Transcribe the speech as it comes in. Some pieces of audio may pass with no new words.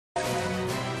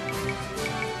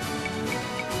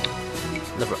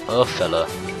Another earth fella.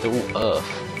 They're all earth.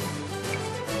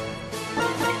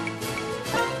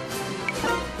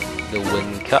 The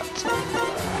wind cut.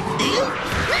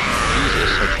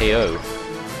 Jesus, a KO.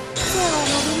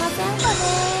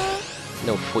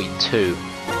 No, 42.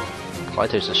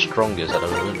 Kaito's the strongest at the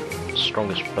moment.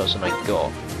 Strongest person I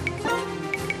got.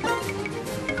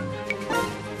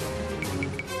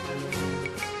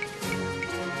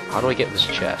 How do I get this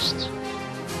chest?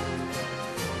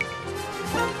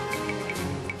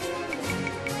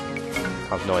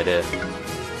 I have no idea.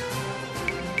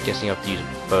 Guessing I have to use a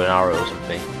bow and arrow or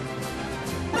something.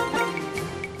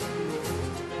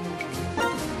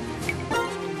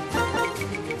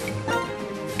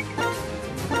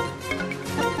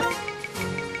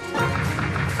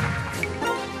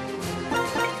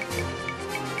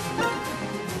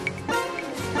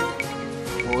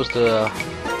 What was the...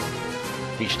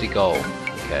 reach the goal?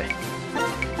 Okay.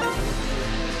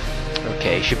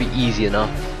 Okay, should be easy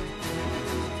enough.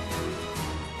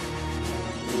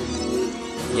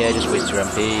 Yeah, just waste your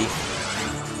MP.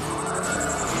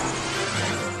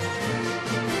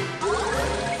 A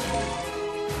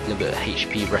little bit of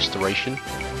HP restoration.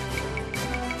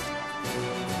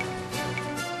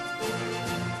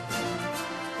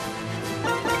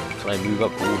 Can I move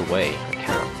up all the way? I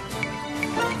can't.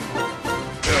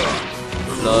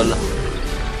 Lol.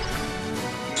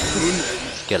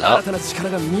 Get up.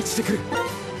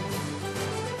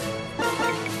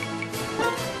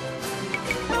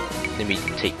 Let me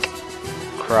take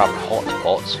crab hot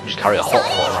pots. Just carry a hot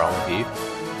pot around with you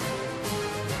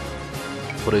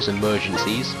for those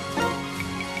emergencies.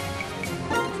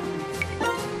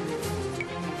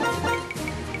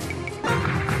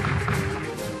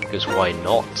 Because why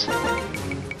not?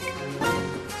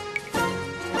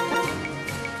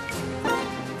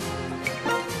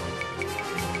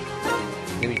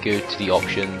 Let me go to the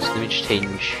options. Let me just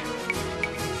change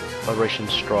vibration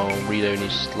strong, read only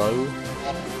slow.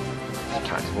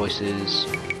 Character voices,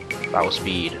 battle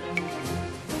speed.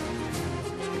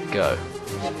 Go.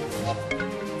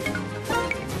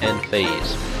 End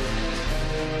phase.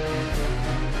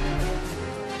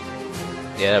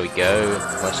 Yeah, there we go.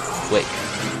 Nice quick.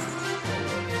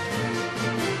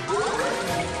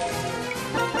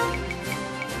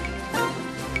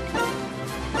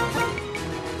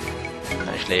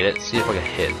 Actually, let's see if I can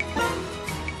hit.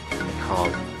 I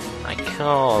can't. I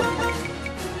can't.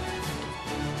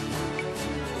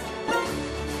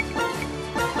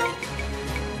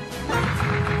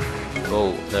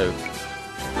 Oh, no.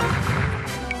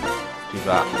 Do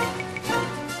that.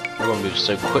 Everyone moves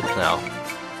so quick now.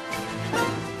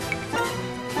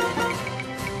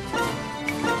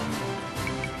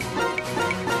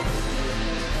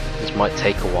 This might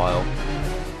take a while.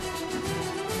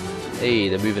 Hey,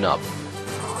 they're moving up.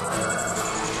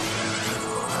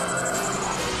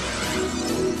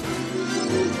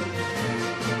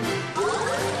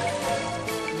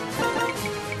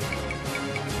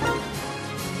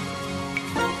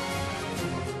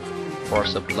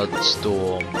 Forest of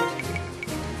Bloodstorm.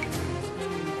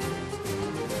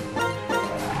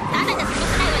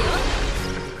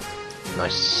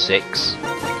 Nice 6.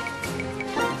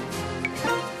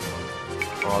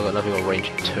 Oh, I got nothing on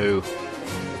range 2.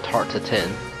 Tart to 10.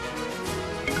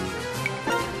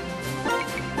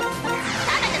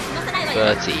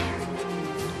 30.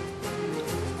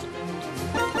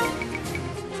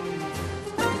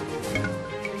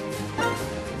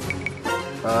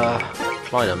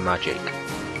 Line of magic.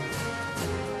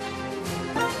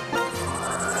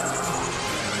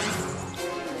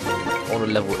 I want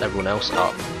to level everyone else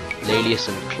up. Lelius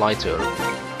and Clyto are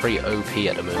pretty OP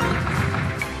at the moment.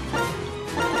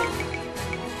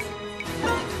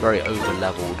 Very over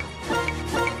leveled.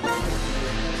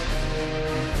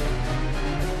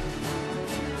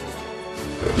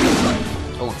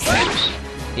 Oh Jesus.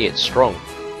 He hits strong.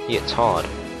 He hits hard.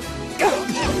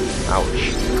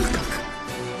 Ouch.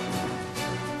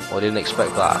 I didn't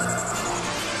expect that.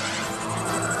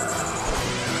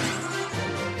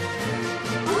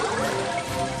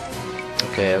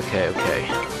 Okay, okay, okay.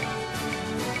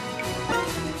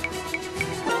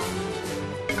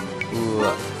 Ooh.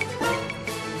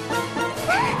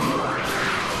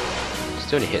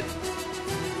 Still only hit.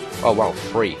 Oh wow,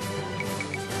 3.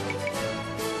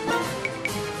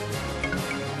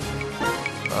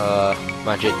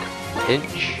 Magic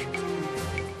pinch.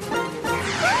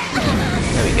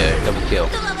 There we go, double kill.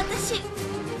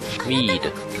 Mead.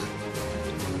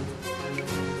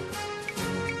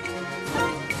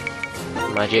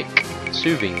 Magic,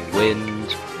 soothing wind.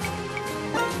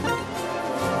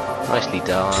 Nicely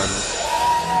done.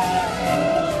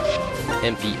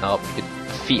 MP up, your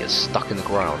feet are stuck in the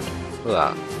ground. Look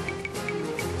at that.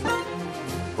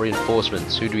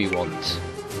 Reinforcements, who do we want?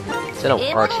 Send out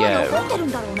RTO.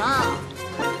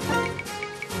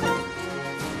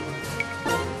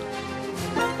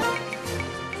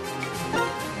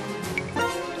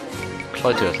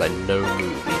 Clyto has like no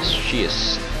move, she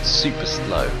is super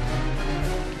slow.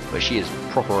 But she is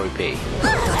proper OP.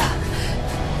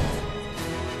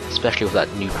 Especially with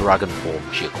that new dragon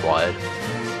form she acquired.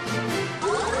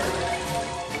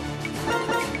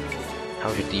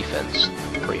 How's your defense?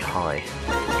 Pretty high.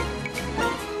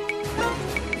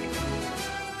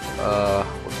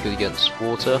 What's good against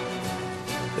water?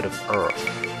 Bit of earth.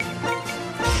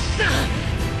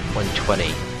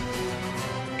 120.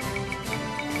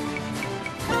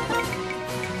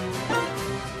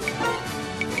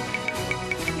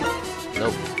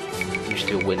 Nope. You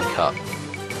still win cut.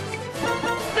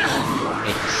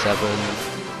 87.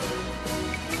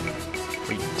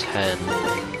 310.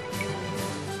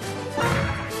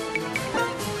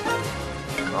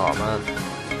 Oh man.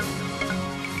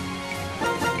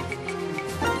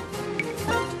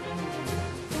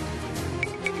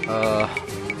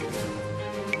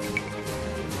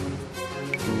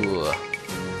 Ooh.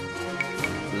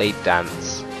 Late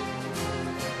dance.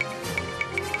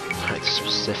 It's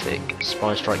specific.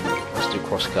 Spine strike. Let's do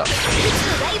cross cut.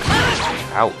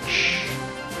 Ouch.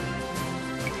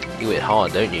 You hit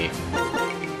hard, don't you?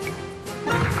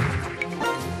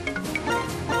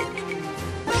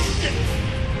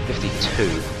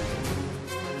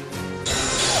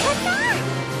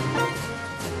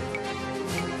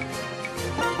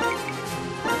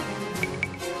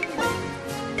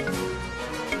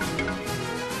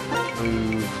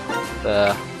 Move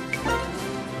there.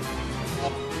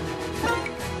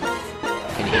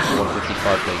 Can you hit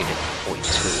 155 negative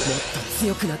 42?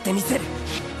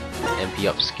 MP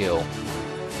up skill.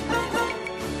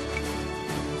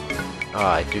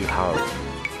 Ah, I do have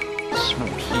small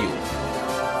heal.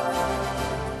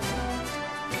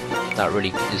 That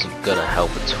really isn't gonna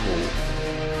help at all.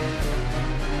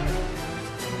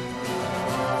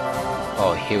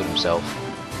 Oh, he healed himself.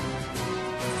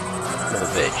 What a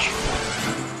bitch.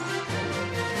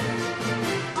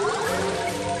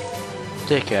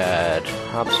 Dickhead.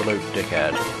 Absolute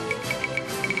dickhead.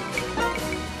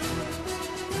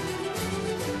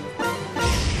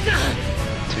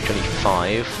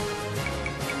 $225.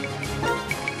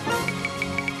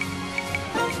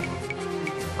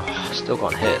 Oh, still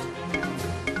got hit.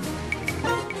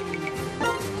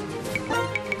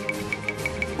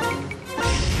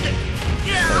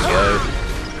 There we go.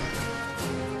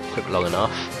 Took long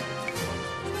enough.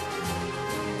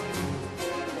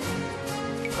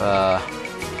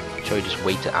 Shall we just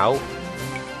wait it out? I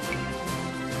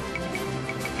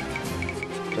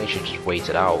think we should just wait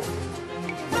it out.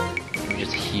 We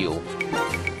just heal.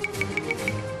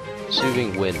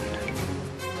 Soothing wind.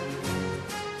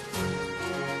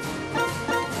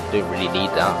 Don't really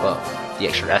need that, but the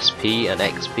extra SP and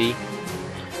XP,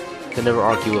 can never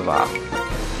argue with that.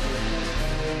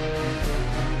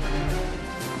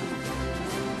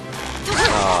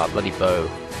 Ah, bloody bow.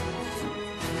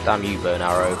 Damn you, bow and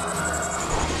arrow.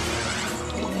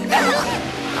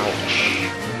 Ouch.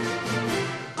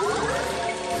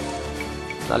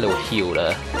 That little heal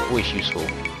there, always useful.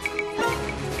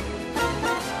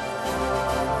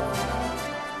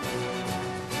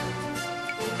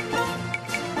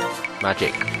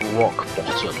 Magic rock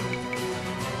bottom.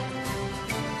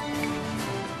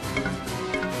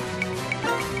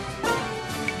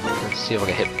 Let's see if I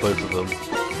can hit both of them.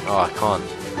 Oh, I can't.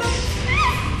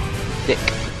 Dick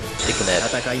in there.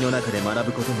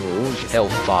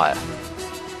 Hellfire.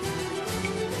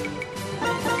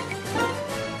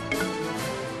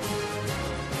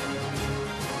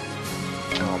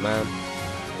 Oh man.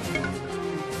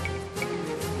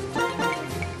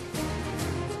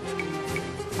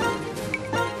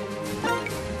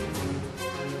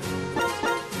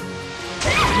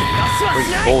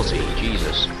 $340,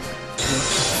 Jesus.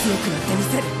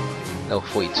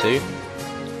 L42.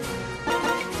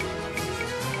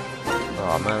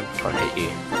 Oh man, can't hit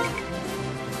you.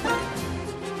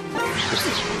 It's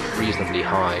just reasonably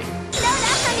high.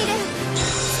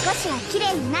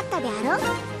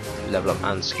 Level up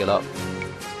and skill up.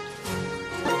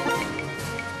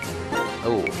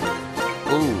 Oh.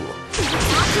 Ooh.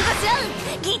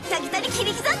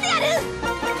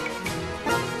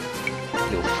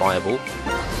 Little fireball.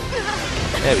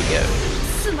 There we go.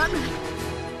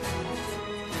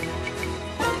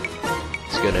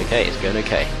 It's going okay, it's going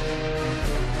okay.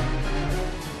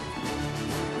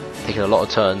 Taking a lot of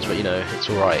turns, but you know, it's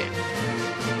alright.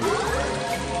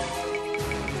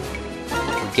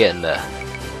 I'm getting there.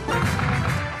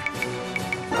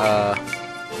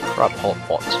 Crab hot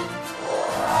pot.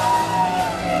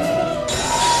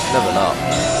 Level up.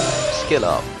 Skill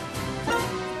up.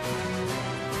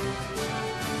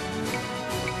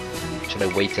 Should I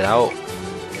wait it out? I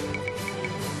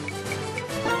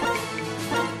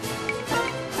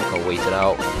think I'll wait it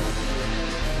out.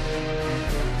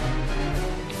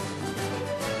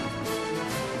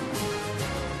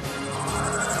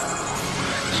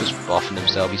 He's just buffing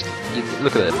himself.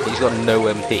 Look at him. He's got no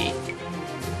MP.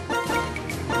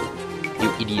 You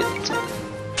idiot.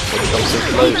 When he comes so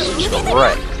close, he just got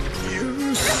wrecked.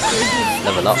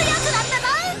 Level up.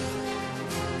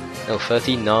 Oh,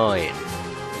 39.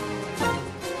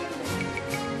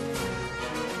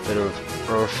 Bit of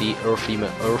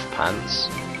earth pants.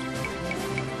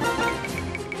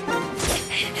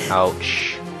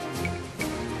 Ouch.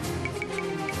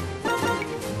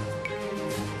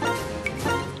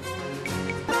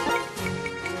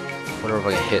 Wonder if I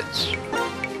get hits.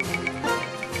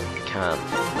 Can.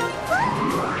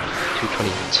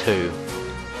 222.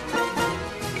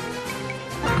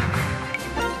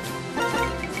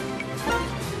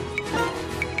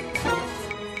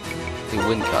 The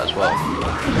wind cut as well.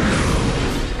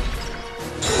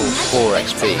 4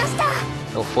 XP.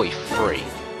 Oh, 43.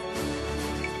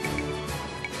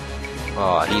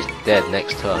 Ah, he's dead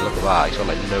next turn. Look at that. He's got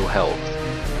like no health.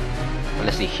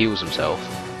 Unless he heals himself.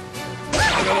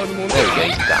 There we go,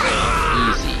 he's down.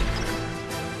 Easy.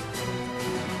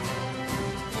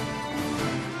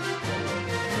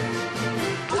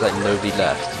 There's like nobody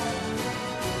left.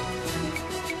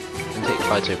 And take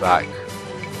Kaito back.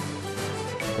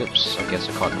 Oops, I guess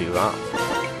I can't do that.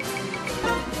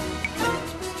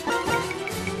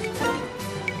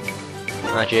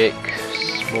 Magic,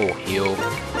 small heal.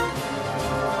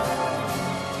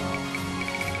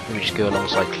 Let me just go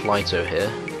alongside Kaito here.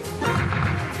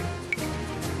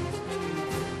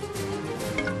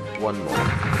 One more.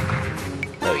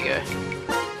 There we go.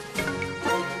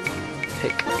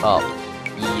 Pick up.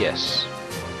 Yes.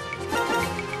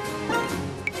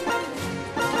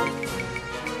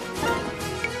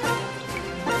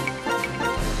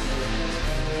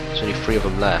 There's only 3 of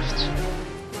them left.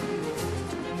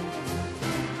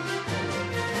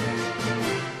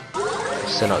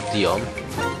 Send out Dion.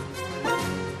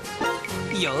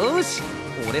 Yosh!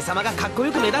 俺様がかっこ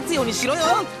よく目立つようにしろ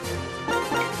よ!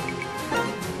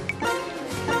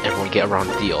 Everyone get around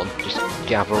Dion. Just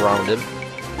gather around him.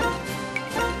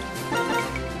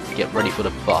 Get ready for the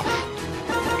buff.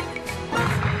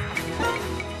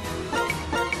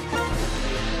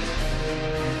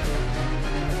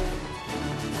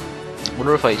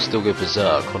 Wonder if I still go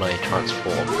berserk when I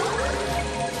transform.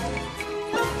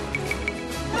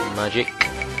 Magic.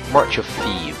 March of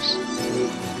Thieves.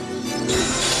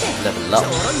 Level up.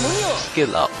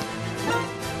 Skill up.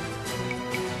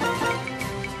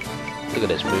 Look at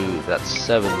this move. That's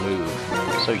 7 move.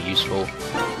 So useful.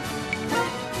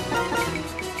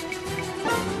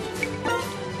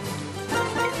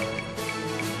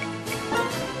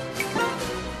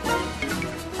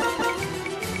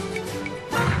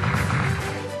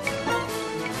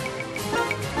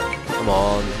 Come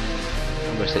on.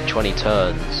 Almost at 20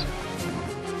 turns.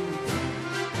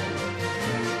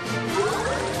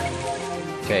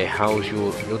 Okay, how's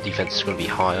your defense is going to be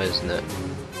higher, isn't it?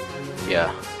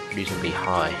 Yeah, reasonably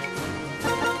high.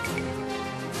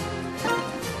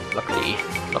 Luckily,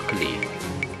 a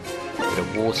bit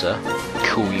of water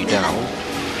cool you down.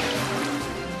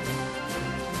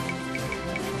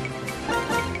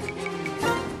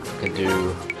 I can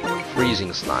do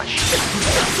freezing slash.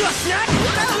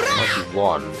 Actually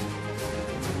 1.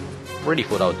 Really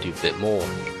thought I would do a bit more.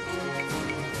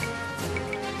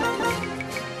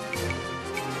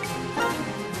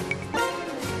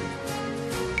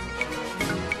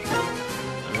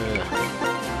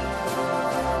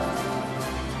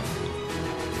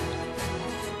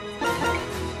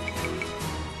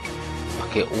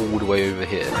 Get all the way over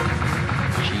here.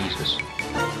 Jesus.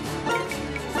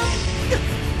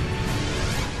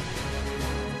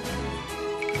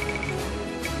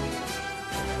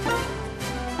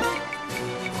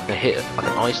 I can hit like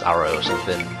an ice arrow or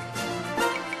something.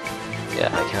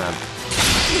 Yeah, I can.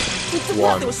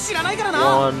 1.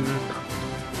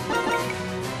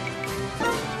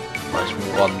 Nice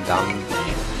 1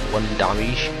 damage. 1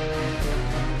 damage.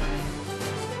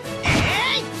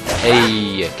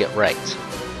 Hey, get wrecked.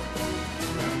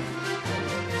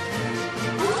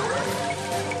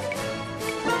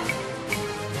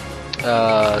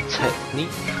 Technique,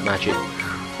 magic,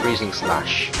 freezing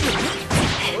slash.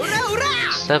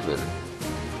 7.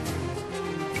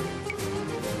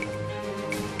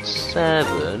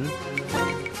 7.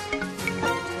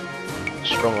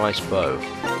 Strong ice bow.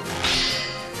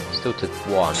 Still to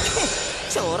 1.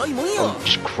 I'm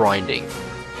just grinding.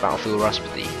 Battlefield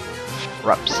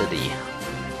Rhapsody.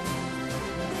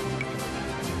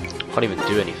 Can't even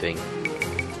do anything.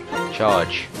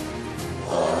 Charge.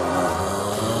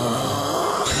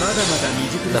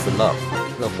 Level up.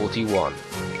 Level 41.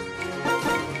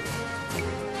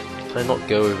 Can I not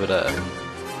go over there?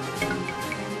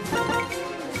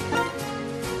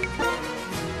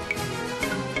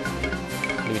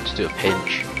 I need to do a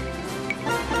pinch.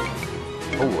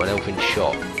 Oh, an elfin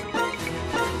shot.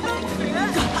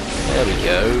 There we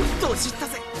go.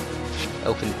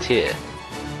 Elfin tier.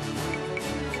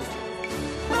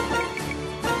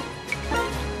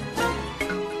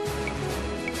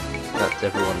 That's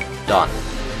everyone done.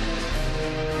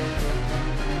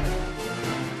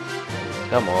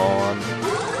 Come on.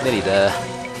 Nearly there.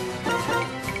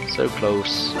 So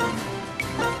close.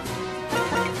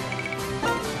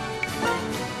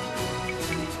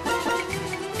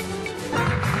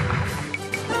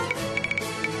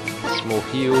 Small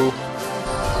heal.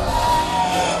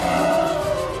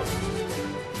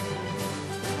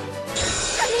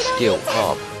 Skill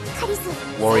up.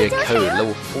 Warrior code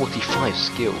level 45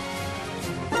 skill.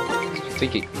 I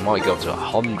think it might go up to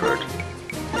 100.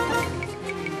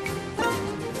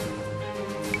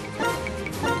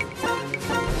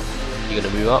 You're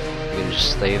gonna move up? You're gonna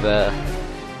just stay there?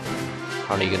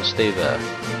 How are you gonna stay there?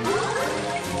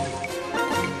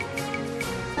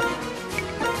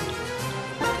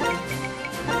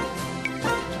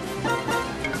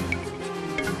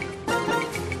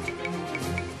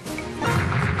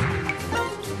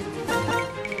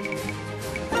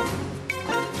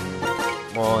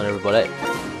 Come on, everybody.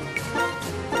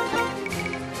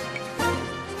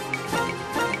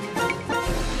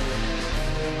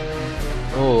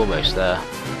 Almost there.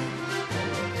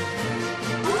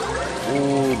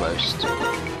 Almost.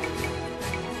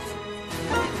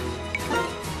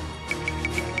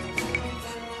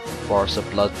 Forest of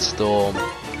Bloodstorm.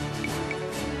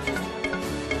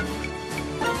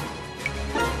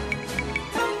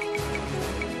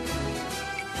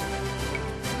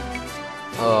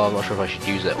 Oh, I'm not sure if I should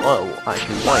use it. Well,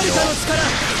 actually, why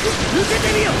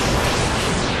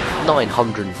not?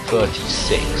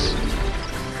 936.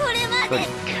 Holy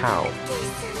cow.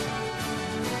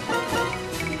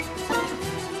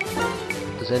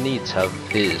 Does it need to have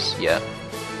his yet?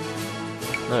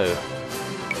 No.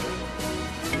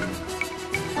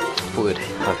 I thought we'd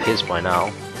have his by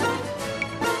now.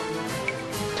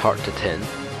 Tart to 10.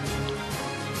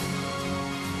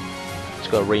 It's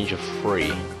got a range of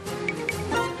 3.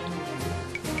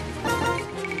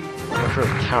 I'm not sure if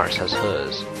Carrots has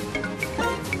hers.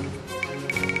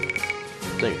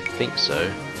 Don't think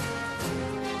so.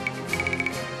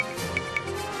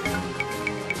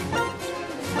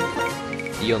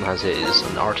 Dion has his,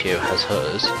 and RTO has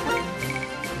hers.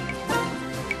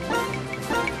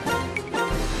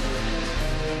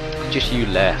 Just you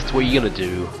left. What are you gonna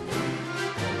do?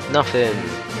 Nothing.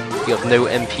 You have no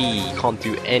MP. You can't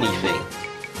do anything.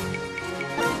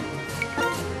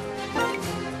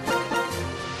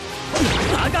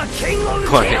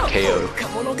 Come on, get KO.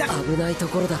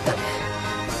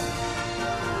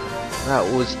 That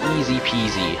was easy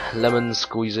peasy, lemon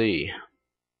squeezy.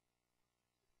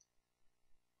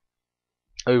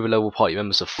 Over level party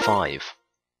members of 5.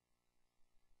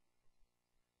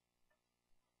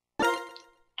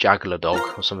 Jaguar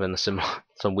dog or something similar,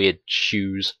 some weird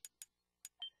shoes.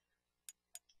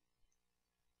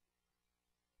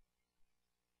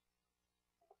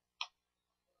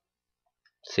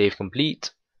 Save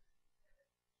complete.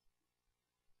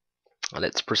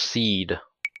 Let's proceed.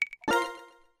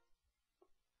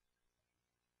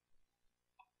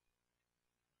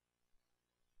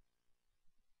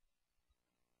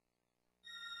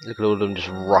 Look at all of them just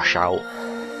rush out.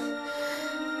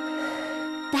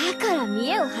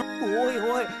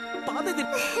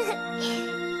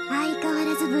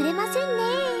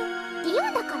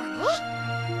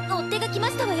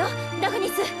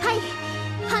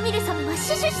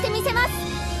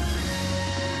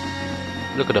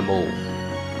 Look at them all.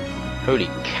 Holy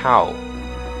cow.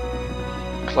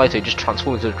 Clyto, just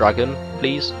transform into a dragon,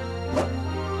 please.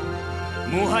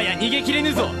 もはや逃げ切れ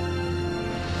ぬぞ。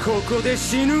ここで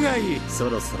死ぬがいい。そ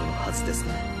ろそろのはずです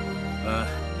ね。ああ、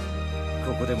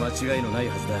ここで間違いのない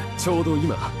はずだ。ちょうど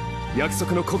今、約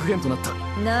束の刻限となった。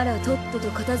ならとっと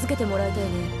と片付けてもらいたいね。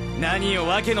何を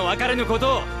わけのわからぬこ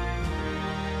とを。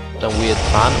The weird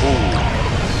plan. Ooh.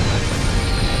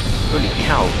 Holy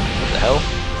cow! What the hell?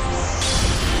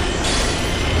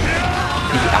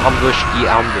 The ambush, the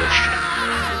ambush.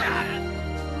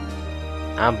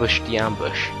 Ambush, the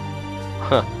ambush.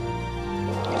 Huh.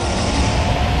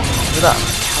 Look at that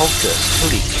Calcus.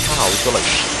 Holy cow, he's got like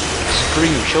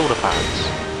scream shoulder pads.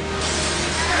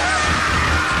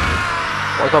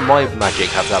 Why can't my magic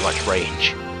have that much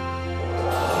range?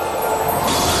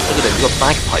 Look at him, he's got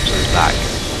bagpipes on his back.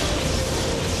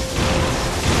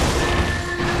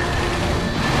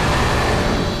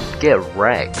 Get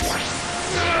wrecked.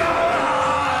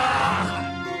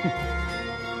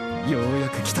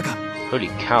 Holy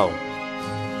cow.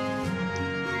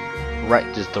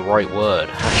 Wrecked is the right word.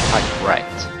 Hashtag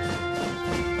wrecked.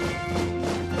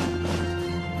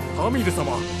 ハミル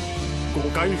様、ご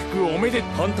回復おめで。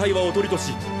反対はおとりと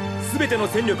し、すべての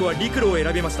戦力は陸路を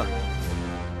選びました。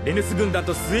レヌス軍団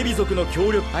とスエビ族の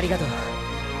協力。ありがとう。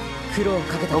苦労を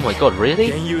かけた。Oh my god,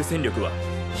 really? 現有戦力は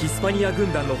ヒスパニア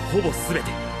軍団のほぼすべ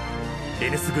て。レ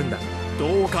ヌス軍団、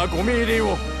どうかご命令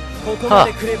を。ここま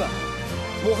で来れば、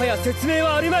もはや説明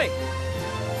はあるまい。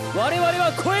我々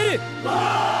は超える。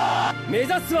目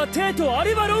指すは帝都ア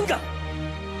リバロンガ。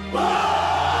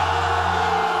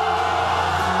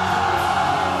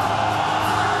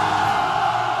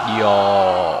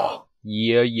Yeah.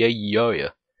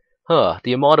 Huh,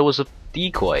 the Armada was a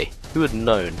decoy. Who had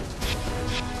known?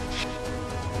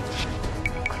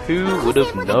 Who would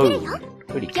have known?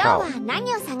 Holy cow.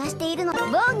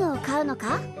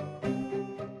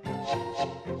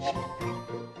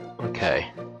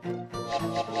 Okay.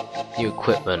 New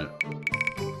equipment.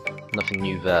 Nothing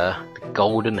new there. The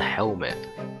golden helmet.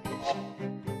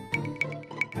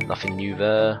 Nothing new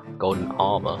there. Golden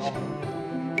armor.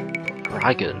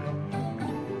 Dragon.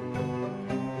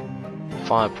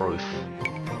 Fireproof.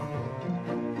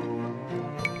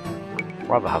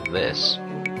 Rather have this.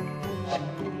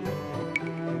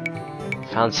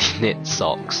 Fancy knit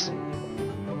socks.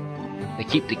 They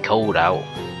keep the cold out,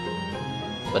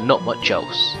 but not much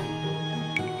else.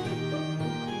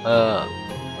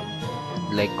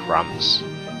 Leg cramps.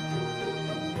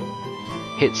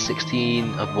 Hit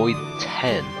 16, avoid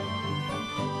 10.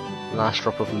 Last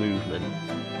drop of movement.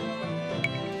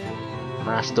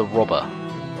 Master Robber.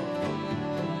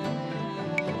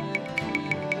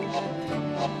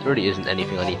 There really isn't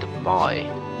anything I need to buy.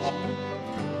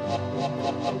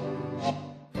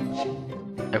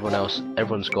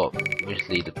 Everyone's got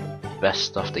mostly the best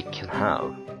stuff they can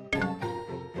have.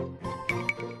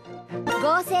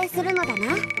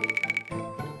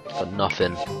 But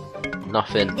nothing.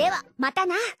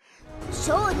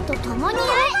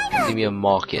 Give me a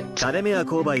market. Got a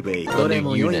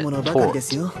new unit.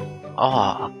 Toils.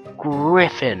 Ah, a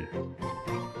griffin.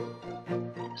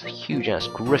 It's a huge ass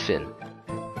griffin.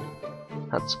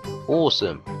 That's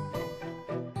awesome.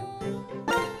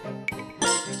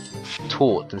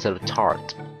 Tort instead of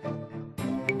tart.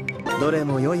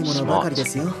 Smart.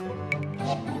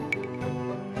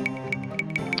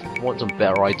 Want some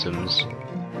better items.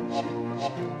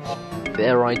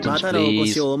 Better items,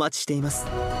 please. So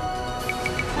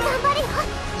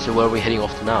where are we heading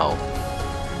off to now?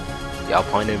 The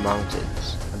Alpino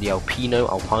Mountains. And the Alpino,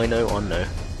 I don't know.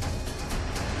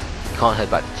 We can't head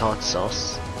back to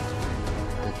Tartarsus.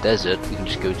 The desert, we can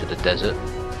just go to the desert.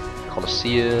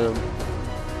 Colosseum.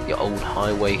 The old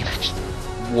highway, just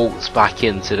waltz back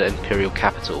into the Imperial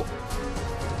capital.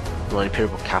 Not an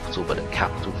Imperial capital, but a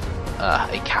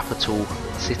capital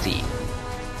city.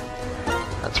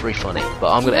 That's very funny,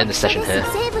 but I'm going to end the session here.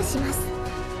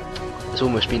 It's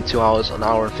almost been 2 hours, an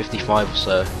hour and 55 or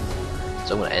so,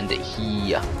 so I'm going to end it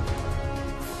here.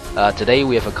 Today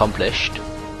we have accomplished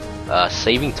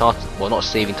saving not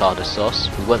saving Tartarsus.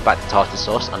 We went back to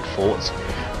Tartarsus and fought.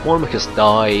 Mormicus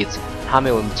died.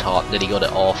 Hamil and Tart nearly got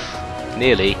it off.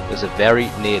 Nearly. It was a very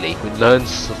nearly. We learned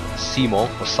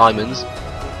Simon's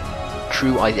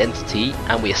true identity,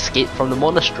 and we escaped from the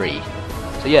monastery.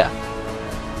 So yeah,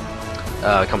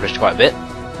 accomplished quite a bit.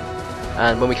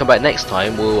 And when we come back next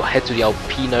time, we'll head to the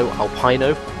Alpino.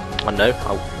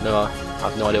 I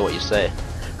have no idea what you say.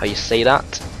 How you say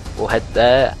that? We'll head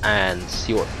there and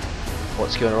see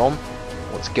what's going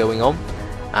on,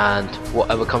 and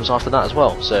whatever comes after that as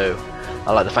well. So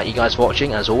I'd like to thank you guys for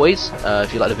watching, as always.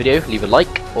 If you like the video, leave a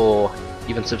like, or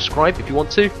even subscribe if you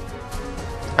want to.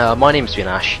 My name's been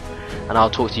Ash, and I'll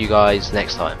talk to you guys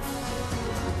next time.